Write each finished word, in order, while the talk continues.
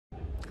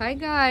Hi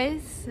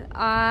guys,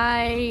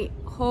 I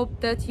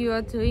hope that you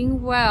are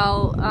doing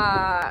well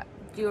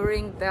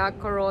during the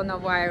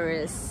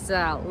coronavirus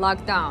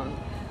lockdown.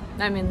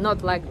 I mean, not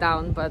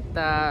lockdown, but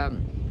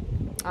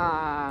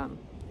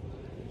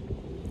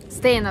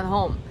staying at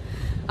home.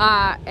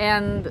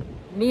 And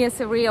me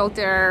as a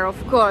realtor,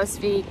 of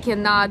course, we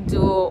cannot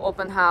do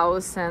open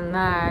house, and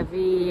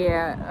we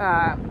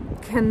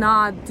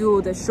cannot do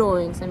the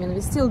showings. I mean,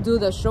 we still do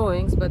the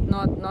showings, but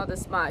not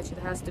as much. It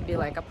has to be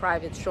like a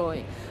private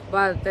showing.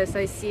 But as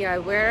I see, I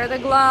wear the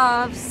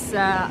gloves.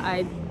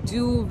 I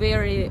do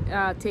very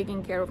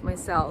taking care of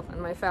myself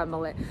and my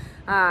family.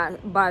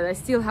 But I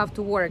still have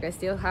to work. I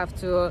still have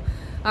to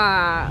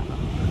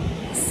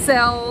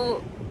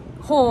sell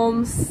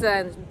homes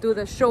and do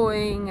the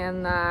showing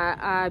and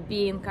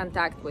be in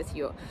contact with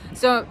you.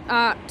 So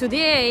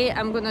today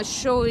I'm gonna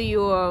show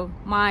you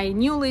my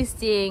new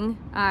listing.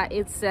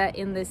 It's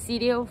in the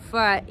city of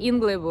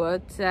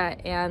Inglewood,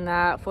 and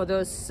for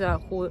those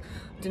who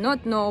do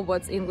not know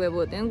what's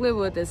Inglewood,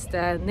 Inglewood is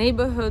the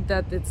neighborhood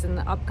that it's an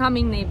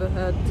upcoming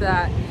neighborhood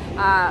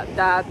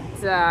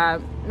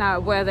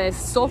where the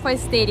SoFi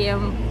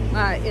Stadium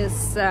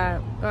is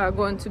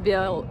going to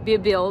be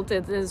built.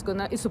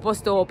 It's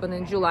supposed to open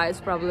in July.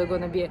 It's probably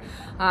going to be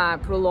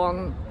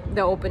prolonged.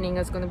 The opening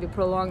is going to be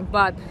prolonged,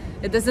 but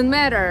it doesn't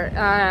matter.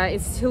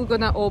 It's still going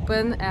to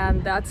open,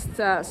 and that's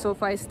the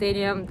SoFi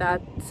Stadium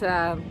that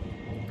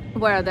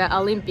where the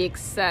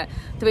Olympics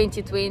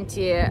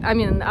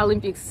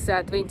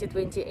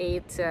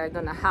 2028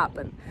 gonna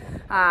happen.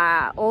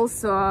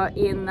 Also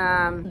in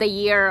the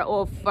year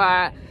of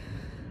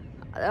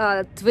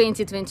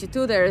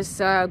 2022 there's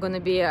gonna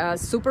be a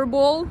Super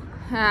Bowl,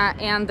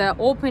 and the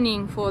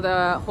opening for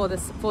the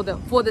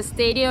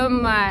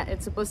stadium,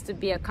 it's supposed to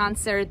be a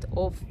concert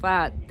of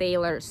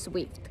Taylor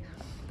Swift.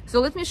 So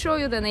let me show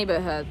you the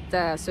neighborhood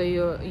so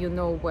you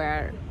know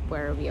where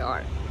we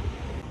are.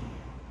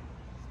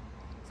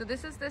 So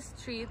this is the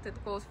street. It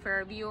calls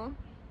Fairview.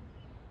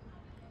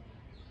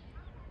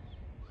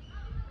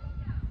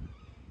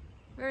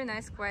 Very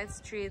nice, quiet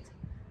street.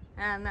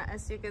 And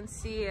as you can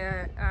see,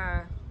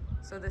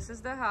 so this is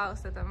the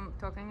house that I'm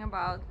talking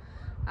about.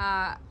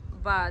 Here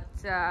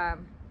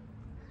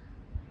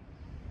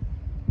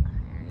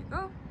you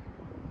go.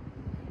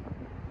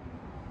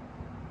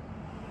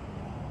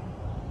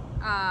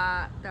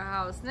 The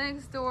house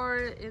next door,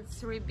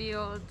 it's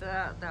rebuilt.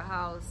 The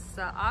house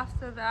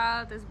after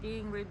that is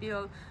being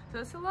rebuilt. So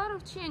it's a lot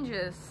of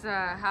changes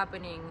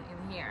happening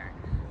in here.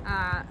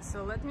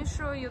 So let me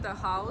show you the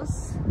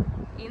house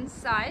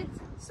inside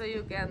so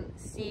you can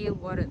see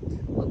what it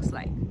looks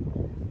like.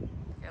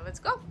 Okay, let's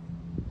go.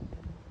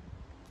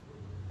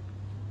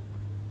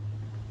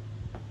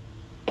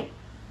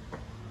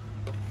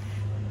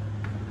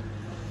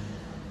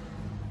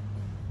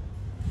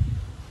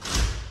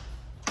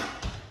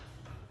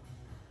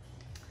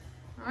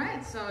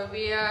 Alright, so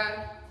we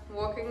are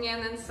walking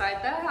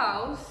inside the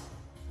house.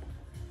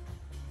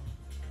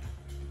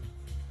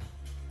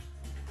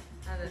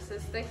 And this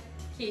is the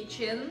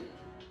kitchen.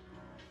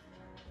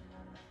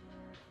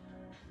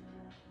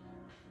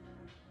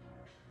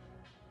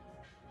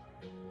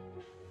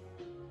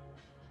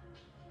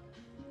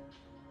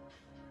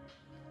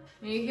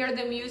 You hear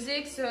the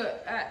music, so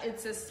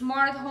it's a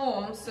smart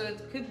home, so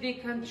it could be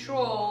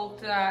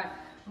controlled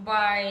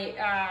by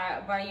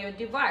your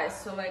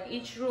device. So like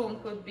each room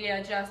could be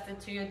adjusted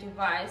to your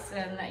device,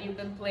 and you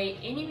can play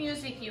any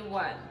music you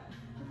want.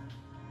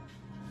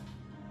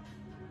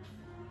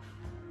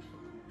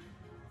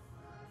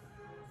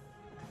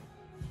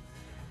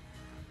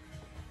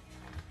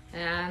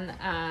 And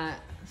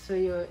so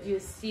you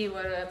see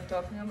what I'm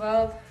talking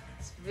about.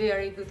 It's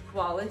very good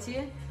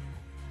quality.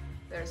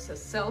 There's a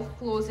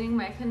self-closing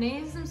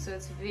mechanism, so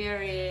it's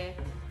very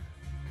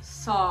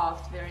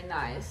soft, very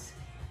nice.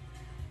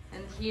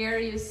 And here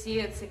you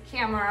see it's a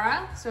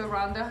camera, so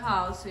around the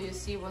house, so you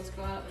see what's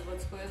going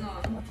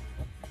on.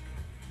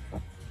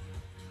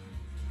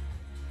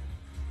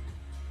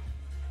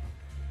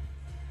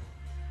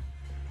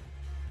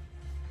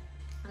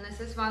 And this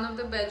is one of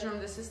the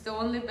bedrooms. This is the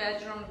only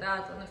bedroom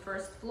that's on the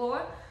first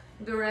floor.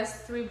 The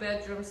rest 3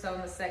 bedrooms are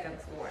on the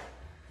second floor.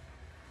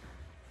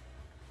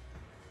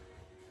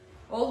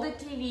 All the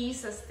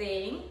TVs are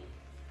staying.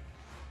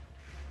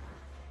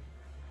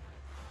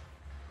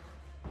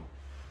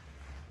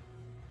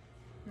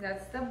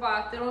 That's the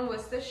bathroom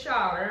with the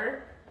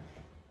shower.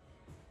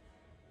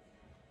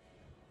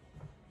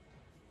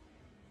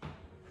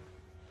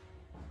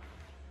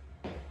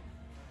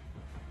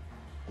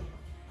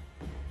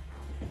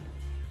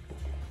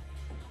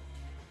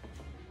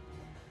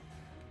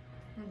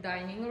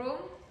 Dining room.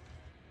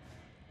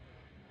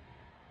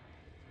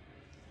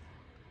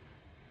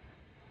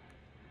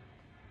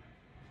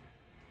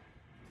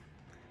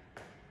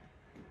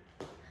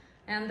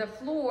 And the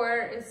floor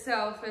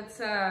itself,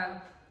 it's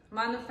a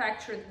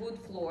manufactured wood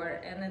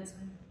floor, and it's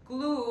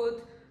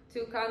glued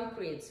to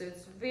concrete, so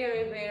it's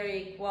very,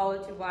 very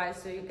quality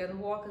wise, so you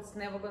can walk, it's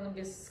never going to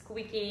be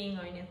squeaking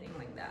or anything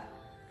like that.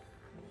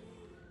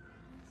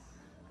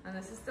 And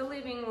this is the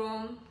living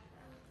room.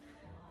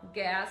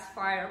 gas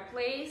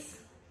fireplace.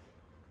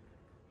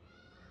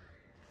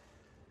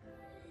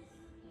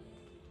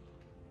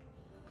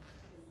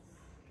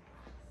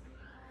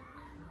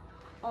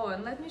 Oh,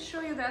 and let me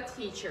show you that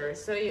feature.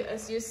 So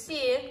as you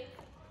see,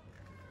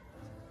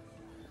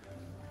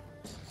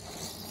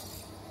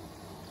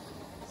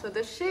 so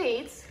the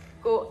shades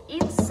go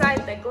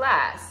inside the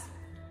glass.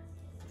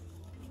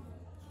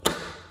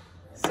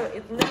 So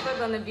it's never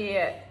gonna be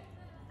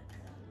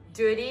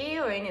dirty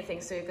or anything,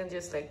 so you can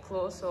just like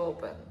close or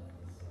open.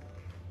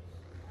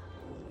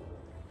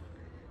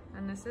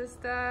 And this is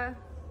the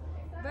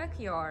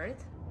backyard.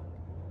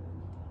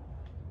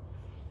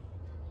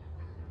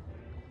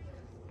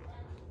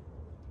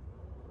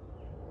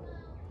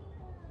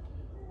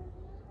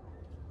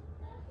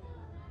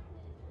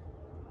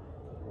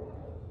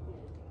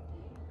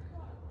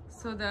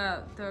 So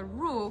the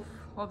roof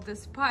of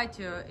this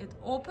patio, it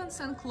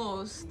opens and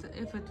closed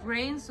if it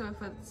rains or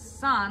if it's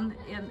sun,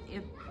 and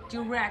it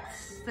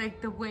directs like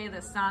the way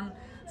the sun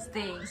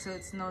staying, so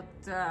it's not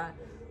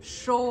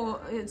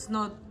it's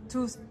not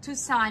too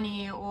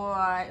sunny,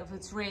 or if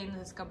it's rain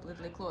it's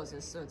completely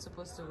closes. So it's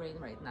supposed to rain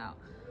right now,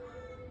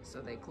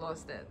 so they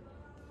closed it.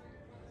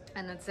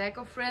 And it's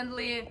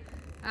eco-friendly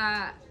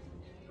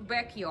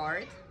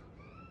backyard.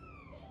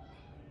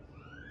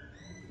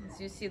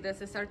 As you see, this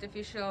is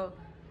artificial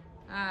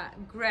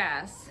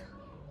grass.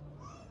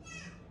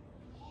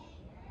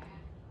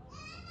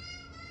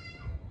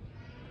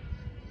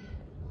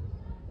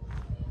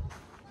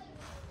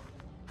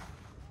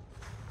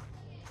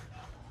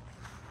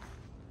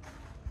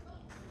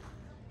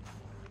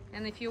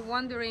 And if you're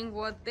wondering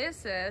what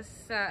this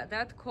is,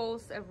 that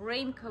calls a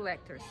rain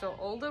collector. So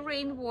all the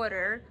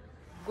rainwater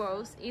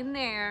goes in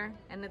there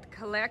and it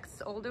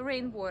collects all the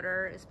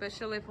rainwater,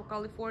 especially for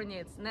California.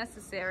 It's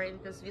necessary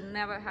because we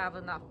never have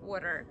enough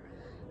water.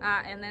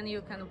 And then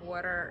you can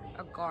water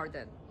a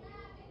garden.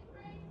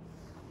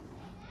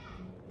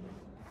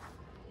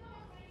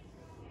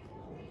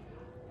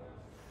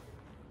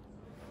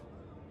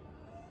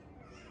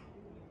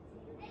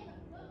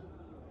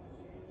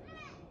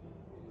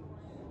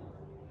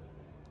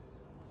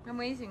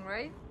 Amazing,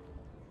 right?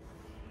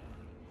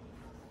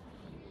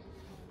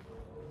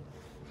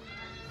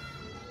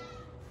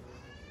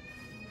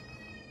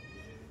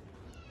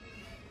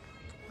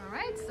 All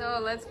right, so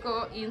let's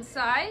go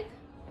inside.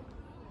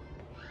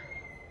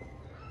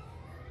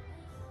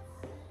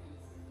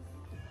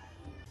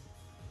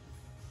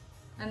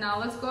 And now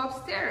let's go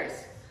upstairs.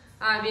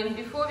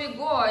 Before we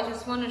go, I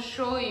just want to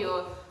show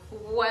you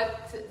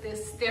what the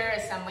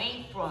stairs are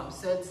made from.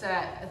 So it's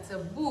a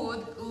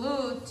wood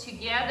glued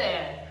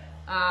together.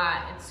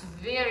 It's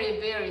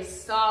very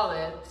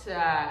solid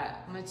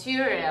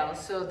material,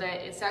 so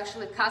that it's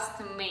actually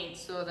custom made.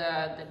 So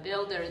the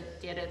builder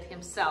did it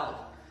himself.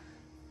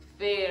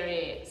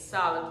 Very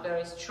solid,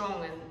 very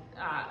strong, and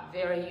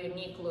very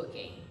unique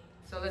looking.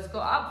 So let's go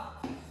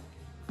up.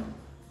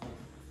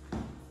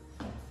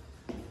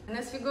 And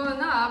as we're going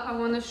up, I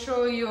want to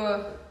show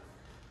you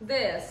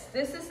this.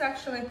 This is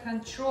actually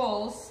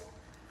controls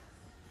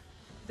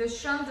the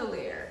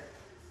chandelier.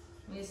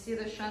 You see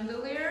the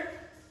chandelier?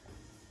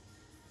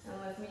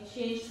 And let me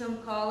change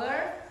some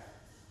color.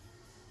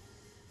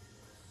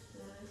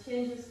 And it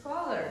changes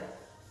color.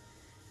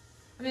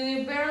 I mean,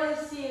 you barely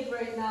see it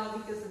right now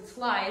because it's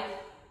light,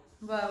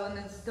 but when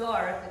it's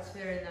dark, it's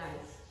very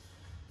nice.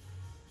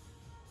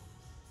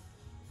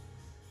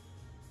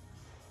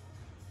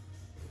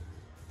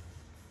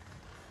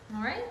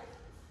 All right.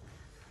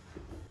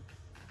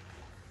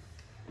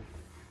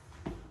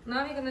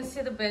 Now we're gonna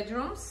see the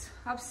bedrooms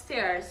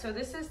upstairs. So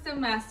this is the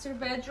master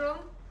bedroom.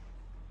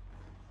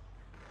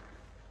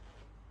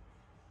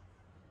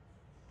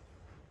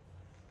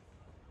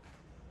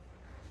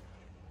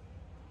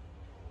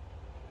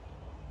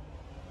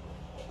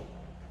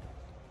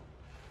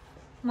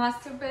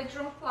 Master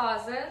bedroom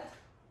closet.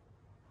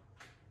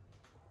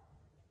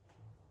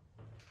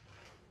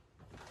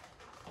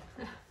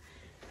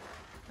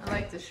 I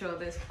like to show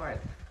this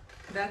part.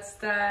 That's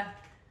the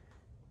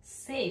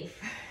safe.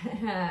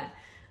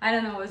 I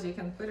don't know what you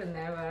can put in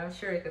there, but I'm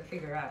sure you can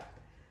figure out.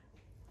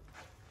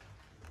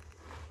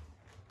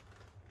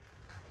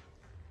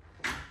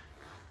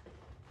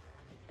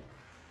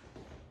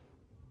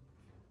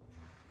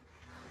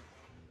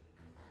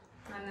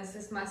 And this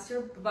is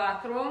master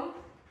bathroom.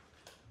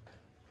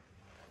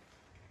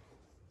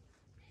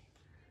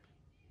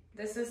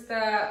 This is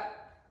the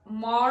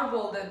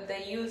marble that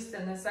they used,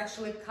 and it's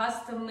actually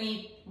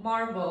custom-made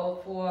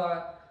marble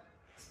for,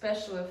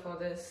 especially for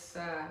this,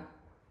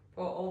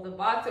 for all the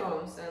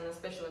bathrooms, and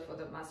especially for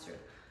the master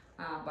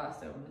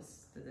bathroom.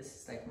 This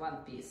is like one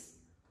piece.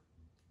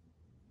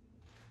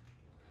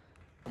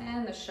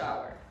 And the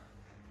shower.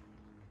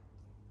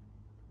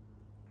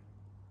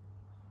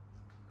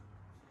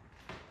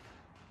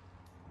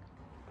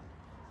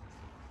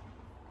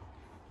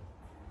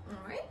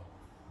 All right.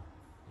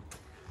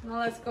 Now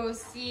let's go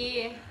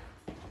see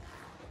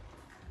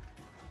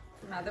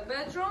another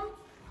bedroom.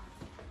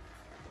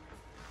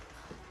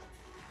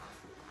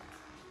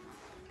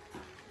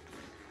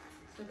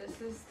 So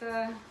this is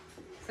the,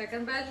 it's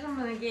second bedroom,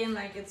 and again,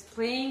 like it's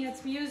playing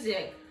its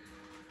music.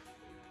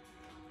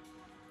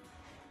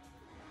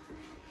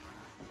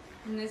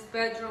 And this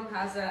bedroom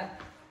has a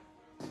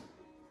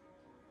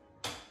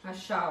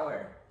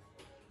shower.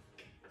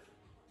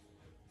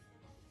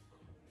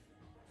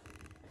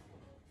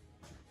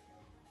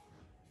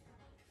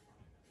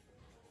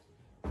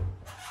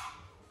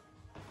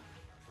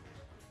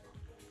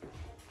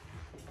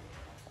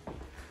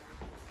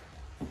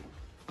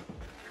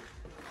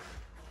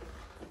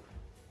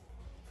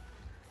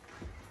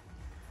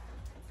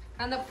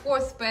 And the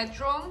fourth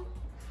bedroom,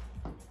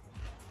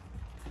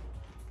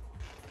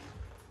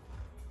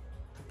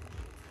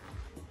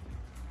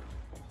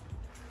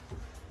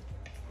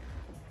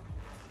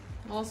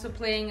 also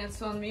playing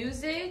its own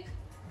music.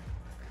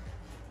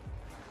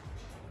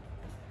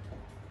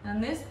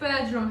 And this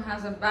bedroom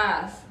has a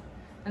bath,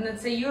 and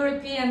it's a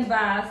European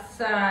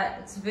bath.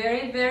 It's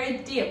very, very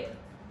deep,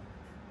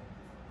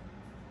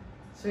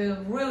 so you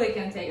really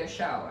can take a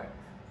shower.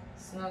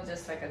 It's not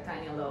just like a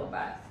tiny little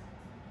bath.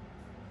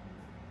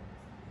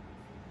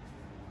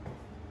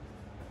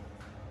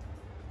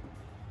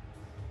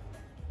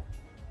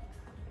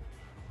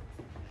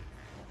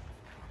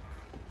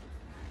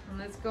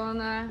 Let's go on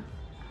a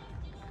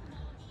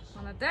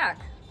deck.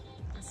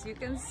 As you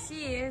can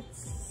see,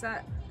 it's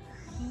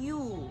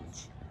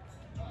huge.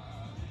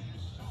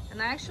 And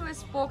I actually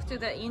spoke to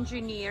the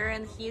engineer,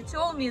 and he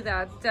told me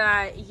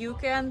that you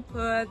can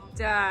put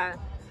a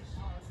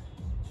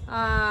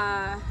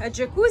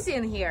jacuzzi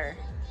in here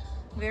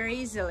very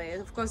easily.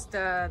 Of course,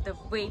 the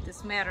weight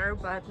is matter,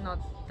 but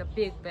not the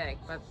big bag,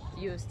 but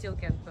you still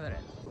can put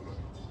it.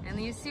 And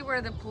you see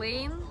where the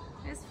plane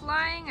is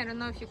flying? I don't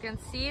know if you can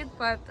see it,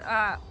 but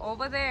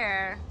over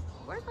there,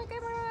 where's my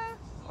camera?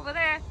 Over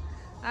there,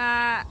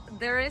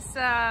 there is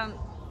a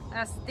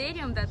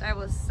stadium that I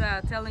was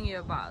telling you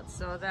about.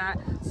 So the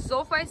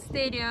SoFi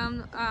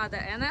Stadium, the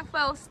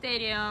NFL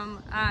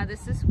Stadium,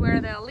 this is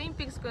where the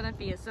Olympics gonna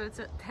be. So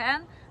it's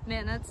 10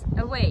 minutes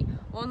away,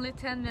 only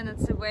 10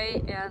 minutes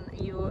away, and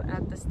you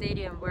at the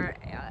stadium where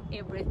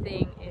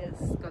everything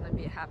is gonna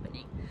be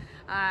happening.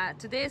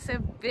 Today is a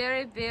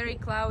very, very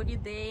cloudy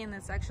day, and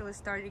it's actually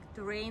starting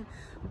to rain,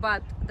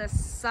 but the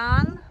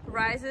sun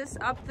rises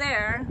up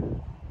there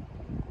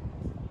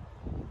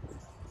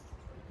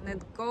and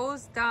it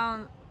goes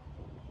down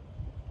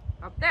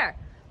up there.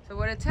 So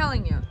what I'm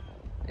telling you,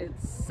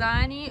 it's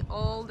sunny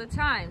all the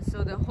time.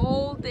 So the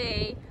whole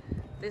day,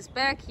 this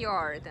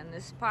backyard and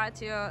this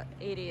patio,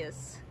 it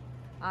is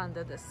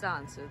under the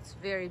sun. So it's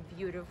very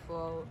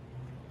beautiful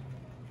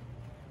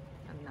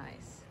and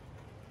nice.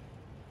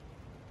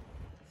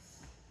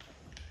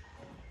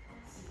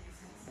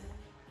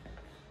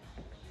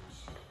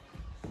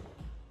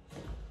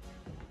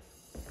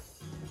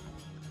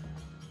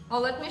 Oh,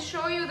 let me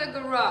show you the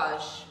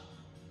garage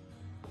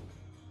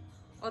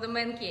or the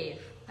man cave.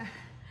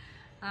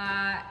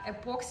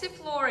 Epoxy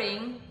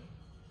flooring,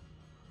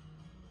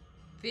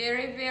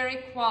 very,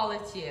 very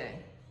quality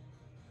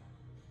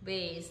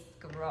based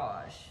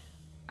garage.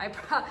 I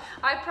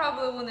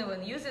probably wouldn't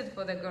even use it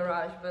for the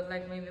garage, but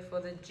like maybe for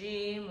the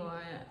gym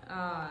or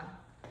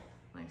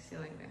like see,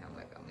 like they have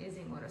like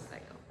amazing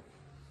motorcycle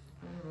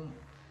room.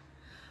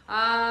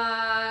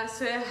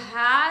 So it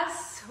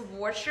has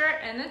washer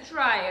and a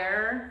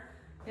dryer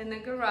in the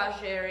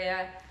garage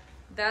area.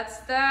 That's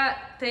the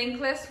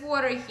tankless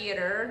water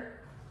heater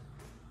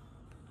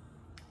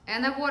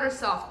and a water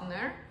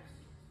softener.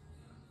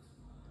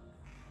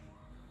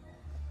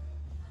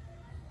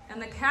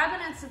 And the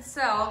cabinets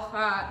itself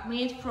are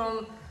made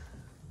from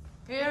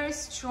very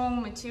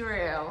strong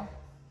material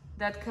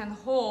that can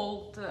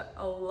hold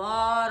a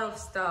lot of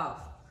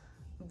stuff.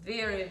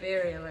 Very,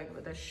 very, like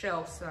with the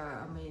shelves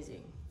are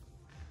amazing.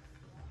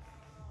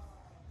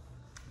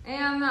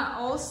 And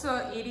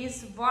also it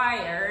is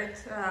wired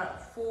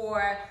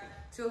for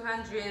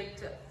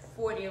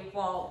 240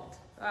 volt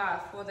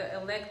for the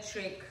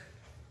electric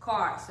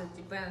car. So it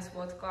depends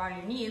what car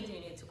you need. You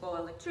need to call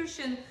an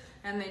electrician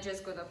and they're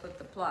just gonna put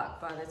the plug,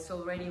 but it's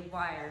already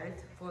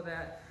wired for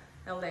the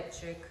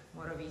electric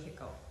motor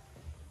vehicle.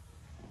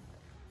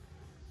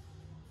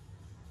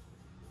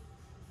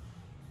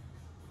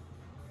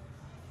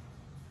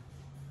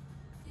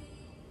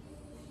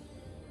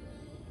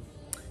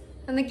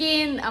 And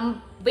again,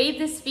 made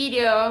this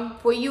video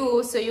for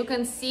you so you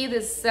can see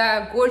this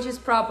gorgeous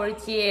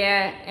property,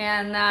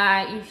 and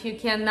if you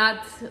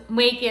cannot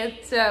make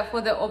it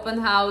for the open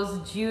house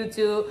due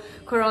to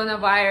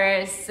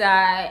coronavirus,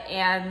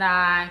 and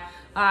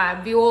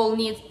we all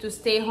need to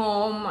stay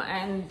home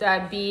and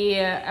be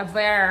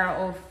aware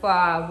of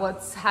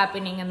what's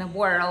happening in the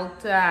world,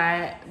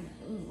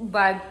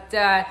 but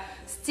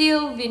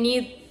still we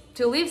need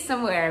to live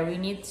somewhere. We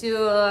need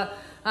to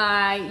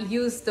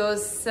use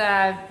those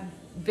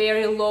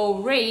very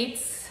low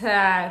rates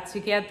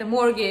to get the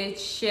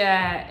mortgage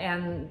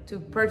and to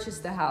purchase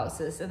the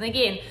houses. And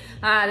again,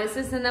 this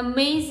is an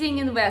amazing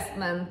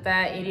investment.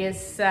 It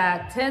is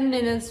 10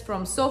 minutes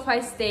from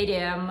SoFi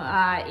Stadium.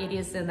 It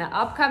is in the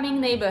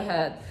upcoming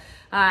neighborhood,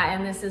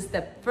 and this is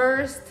the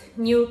first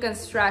new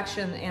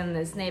construction in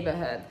this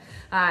neighborhood.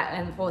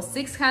 and for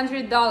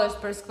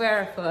 $600 per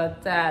square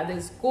foot,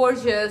 this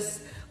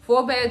gorgeous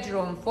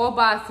 4-bedroom,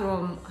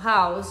 4-bathroom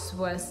house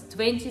was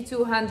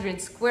 2,200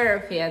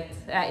 square feet.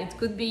 It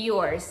could be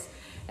yours.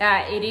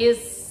 It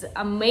is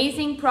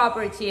amazing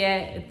property.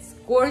 It's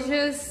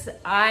gorgeous.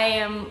 I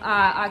am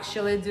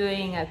actually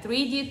doing a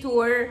 3D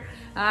tour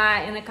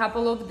in a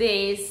couple of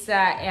days,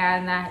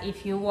 and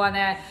if you want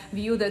to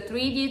view the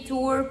 3D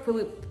tour,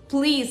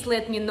 please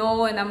let me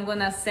know, and I'm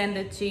gonna send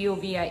it to you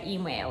via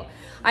email.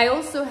 I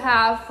also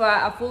have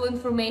a full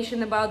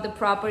information about the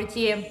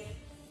property.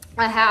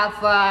 I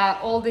have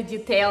all the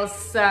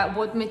details,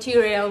 what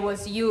material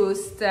was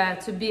used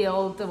to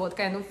build, what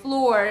kind of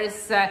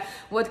floors,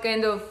 what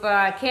kind of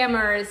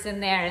cameras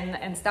in there,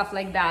 and stuff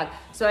like that.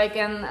 So I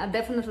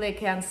definitely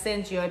can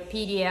send you a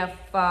PDF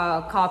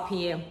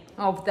copy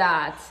of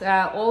that.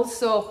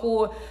 Also,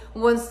 who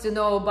wants to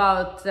know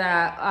about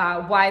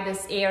why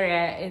this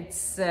area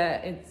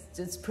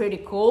it's pretty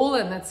cool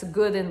and it's a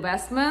good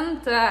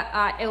investment,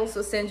 I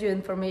also send you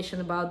information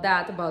about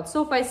that, about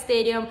SoFi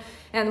Stadium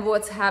and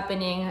what's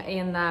happening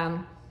in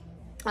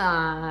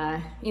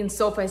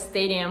SoFi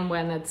Stadium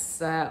when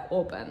it's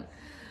open.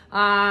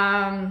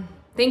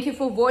 Thank you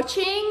for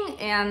watching,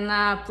 and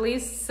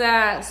please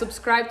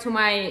subscribe to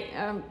my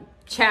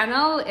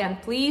channel, and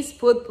please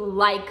put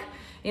like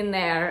in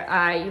there.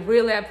 I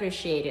really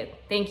appreciate it.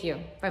 Thank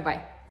you. Bye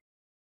bye.